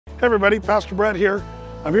Hey everybody, Pastor Brett here.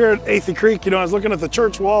 I'm here at Athey Creek. I was looking at the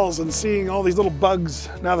church walls and seeing all these little bugs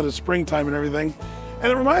now that it's springtime and everything.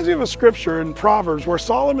 And it reminds me of a scripture in Proverbs where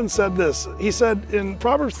Solomon said this. He said in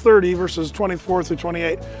Proverbs 30, verses 24 through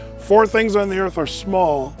 28, 4 things on the earth are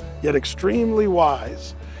small, yet extremely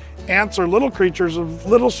wise. Ants are little creatures of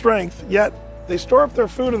little strength, yet they store up their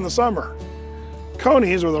food in the summer.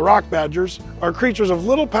 Conies, or the rock badgers, are creatures of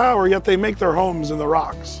little power, yet they make their homes in the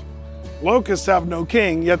rocks. Locusts have no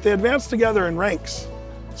king, yet they advance together in ranks.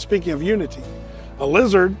 Speaking of unity, a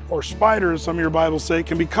lizard, or spider as some of your Bibles say,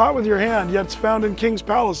 can be caught with your hand, yet it's found in king's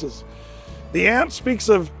palaces. The ant speaks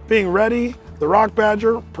of being ready, the rock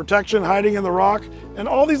badger, protection, hiding in the rock, and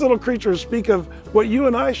all these little creatures speak of what you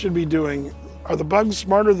and I should be doing. Are the bugs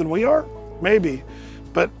smarter than we are? Maybe,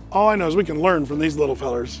 but all I know is we can learn from these little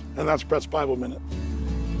fellers, and that's Brett's Bible Minute.